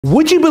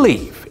Would you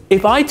believe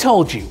if I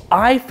told you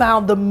I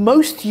found the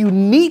most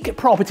unique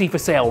property for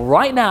sale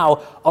right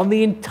now on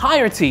the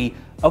entirety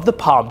of the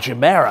Palm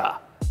Jumeirah?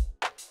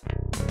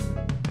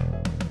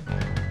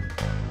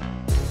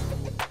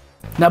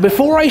 Now,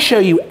 before I show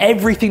you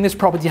everything this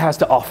property has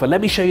to offer,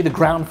 let me show you the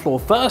ground floor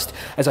first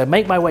as I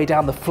make my way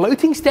down the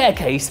floating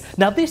staircase.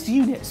 Now, this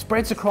unit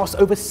spreads across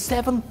over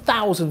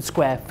 7,000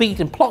 square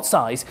feet in plot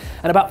size,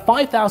 and about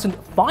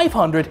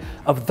 5,500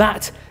 of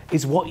that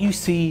is what you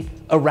see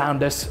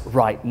around us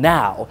right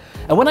now.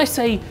 And when I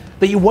say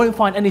that you won't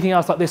find anything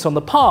else like this on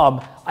the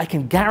Palm, I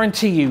can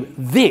guarantee you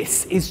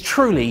this is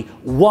truly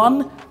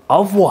one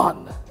of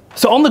one.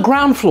 So on the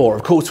ground floor,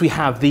 of course, we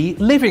have the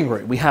living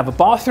room, we have a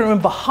bathroom,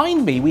 and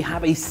behind me we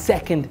have a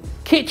second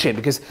kitchen,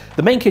 because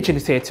the main kitchen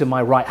is here to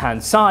my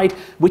right-hand side,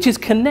 which is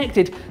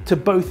connected to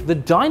both the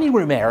dining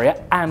room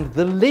area and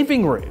the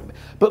living room.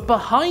 But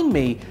behind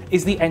me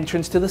is the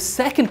entrance to the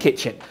second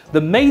kitchen, the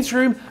maid's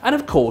room, and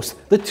of course,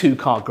 the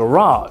two-car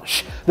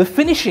garage. The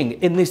finishing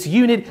in this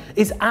unit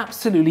is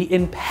absolutely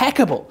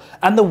impeccable,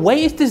 and the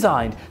way it's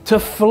designed to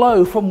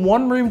flow from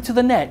one room to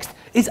the next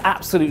is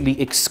absolutely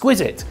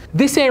exquisite.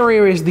 This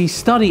area is the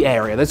study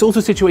area that's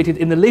also situated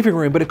in the living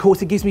room, but of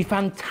course it gives me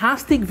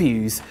fantastic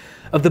views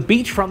of the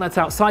beachfront that's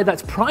outside.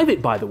 That's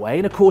private, by the way,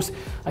 and of course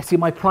I see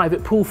my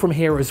private pool from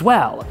here as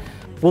well.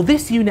 Well,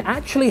 this unit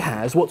actually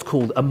has what's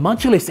called a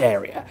majlis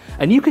area,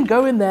 and you can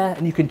go in there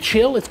and you can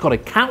chill. It's got a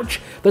couch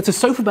that's a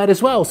sofa bed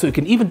as well, so it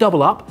can even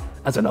double up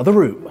as another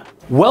room.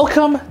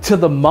 Welcome to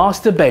the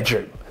master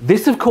bedroom.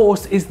 This, of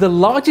course, is the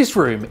largest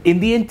room in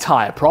the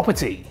entire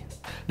property.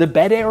 The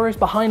bed area is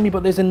behind me,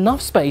 but there's enough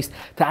space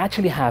to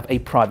actually have a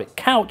private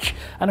couch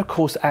and of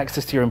course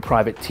access to your own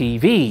private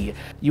TV.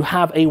 You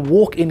have a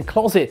walk-in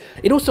closet.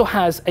 It also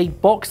has a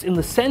box in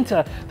the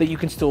center that you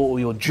can store all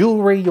your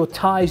jewelry, your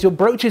ties, your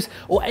brooches,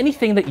 or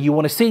anything that you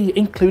want to see,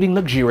 including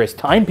luxurious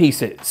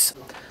timepieces.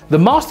 The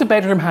master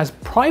bedroom has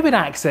private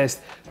access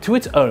to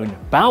its own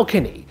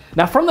balcony.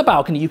 Now, from the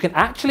balcony, you can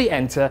actually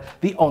enter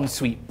the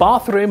ensuite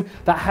bathroom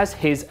that has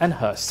his and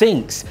her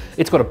sinks.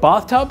 It's got a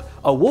bathtub,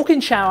 a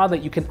walk-in shower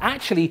that you can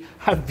actually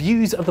have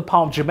views of the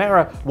Palm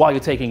Jumeirah while you're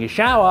taking a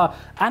shower,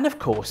 and of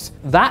course,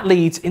 that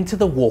leads into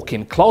the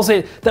walk-in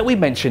closet that we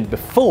mentioned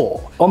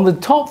before. On the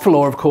top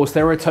floor, of course,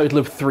 there are a total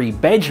of 3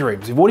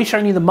 bedrooms. We've already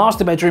shown you the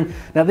master bedroom.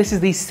 Now, this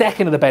is the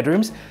second of the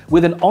bedrooms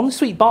with an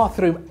ensuite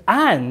bathroom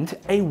and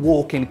a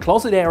walk-in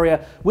closet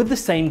area with the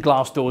same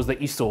glass doors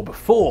that you saw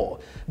before.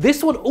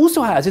 This one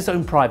also has its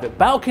own private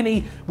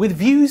balcony with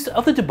views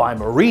of the Dubai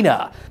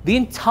Marina. The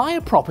entire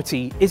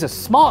property is a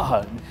smart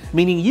home,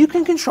 meaning you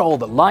can control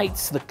the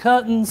lights, the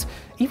curtains,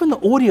 even the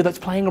audio that's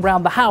playing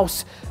around the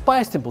house by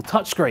a simple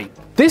touchscreen.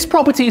 This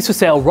property is for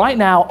sale right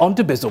now on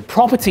dubizzle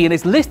Property and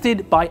is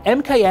listed by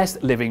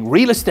MKS Living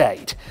Real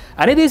Estate.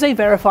 And it is a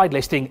verified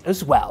listing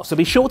as well, so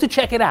be sure to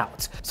check it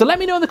out. So let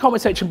me know in the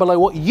comment section below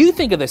what you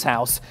think of this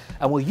house,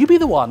 and will you be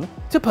the one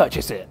to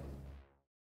purchase it?